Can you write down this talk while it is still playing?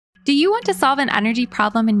Do you want to solve an energy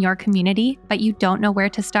problem in your community, but you don't know where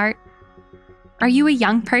to start? Are you a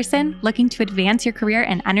young person looking to advance your career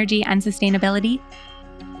in energy and sustainability?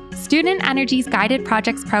 Student Energy's Guided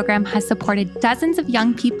Projects program has supported dozens of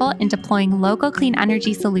young people in deploying local clean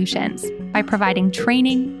energy solutions by providing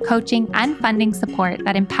training, coaching, and funding support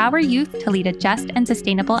that empower youth to lead a just and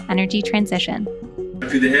sustainable energy transition.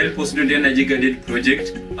 With the help of Student Energy Guided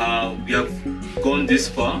Project, we have gone this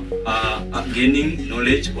far, gaining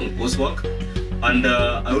knowledge on coursework. And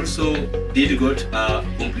I also did got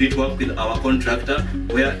complete work with our contractor,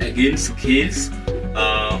 where again skills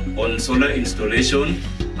on solar installation,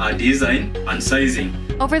 design and sizing.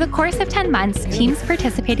 Over the course of 10 months, teams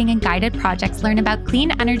participating in guided projects learn about clean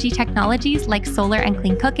energy technologies like solar and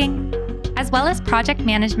clean cooking, as well as project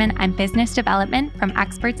management and business development from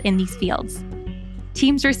experts in these fields.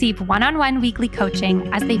 Teams receive one-on-one weekly coaching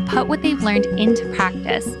as they put what they've learned into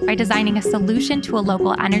practice by designing a solution to a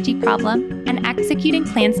local energy problem and executing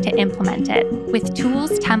plans to implement it, with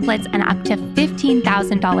tools, templates, and up to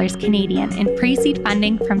 $15,000 Canadian in pre-seed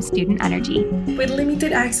funding from Student Energy. With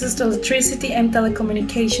limited access to electricity and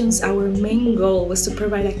telecommunications, our main goal was to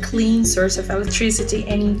provide a clean source of electricity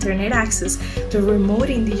and internet access to a remote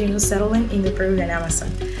indigenous settlement in the Peruvian Amazon.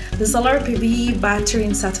 The solar PV, battery,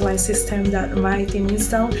 and satellite system that my team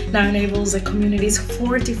installed now enables the community's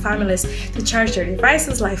 40 families to charge their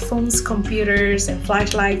devices like phones, computers, and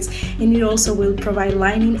flashlights, and it also will provide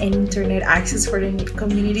lighting and internet access for the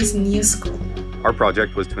community's new school. Our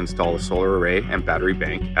project was to install a solar array and battery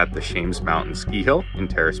bank at the Shames Mountain ski hill in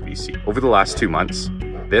Terrace, BC. Over the last 2 months,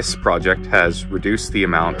 this project has reduced the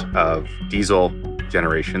amount of diesel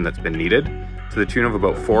generation that's been needed to the tune of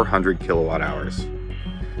about 400 kilowatt hours.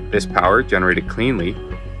 This power, generated cleanly,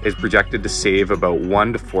 is projected to save about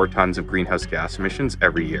 1 to 4 tons of greenhouse gas emissions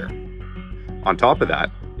every year. On top of that,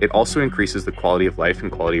 it also increases the quality of life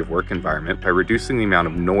and quality of work environment by reducing the amount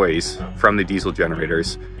of noise from the diesel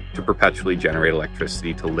generators to perpetually generate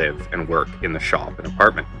electricity to live and work in the shop and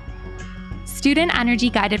apartment. Student Energy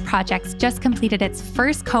Guided Projects just completed its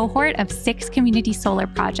first cohort of 6 community solar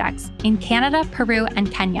projects in Canada, Peru,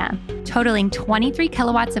 and Kenya, totaling 23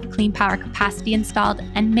 kilowatts of clean power capacity installed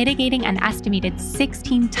and mitigating an estimated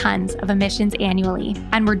 16 tons of emissions annually.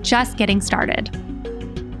 And we're just getting started.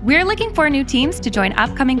 We're looking for new teams to join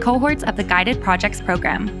upcoming cohorts of the Guided Projects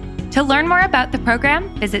program. To learn more about the program,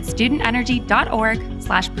 visit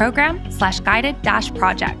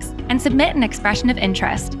studentenergy.org/program/guided-projects and submit an expression of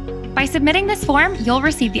interest. By submitting this form, you'll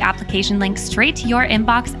receive the application link straight to your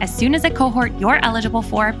inbox as soon as a cohort you're eligible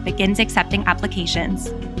for begins accepting applications.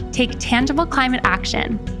 Take tangible climate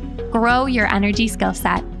action. Grow your energy skill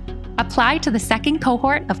set. Apply to the second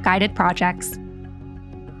cohort of Guided Projects.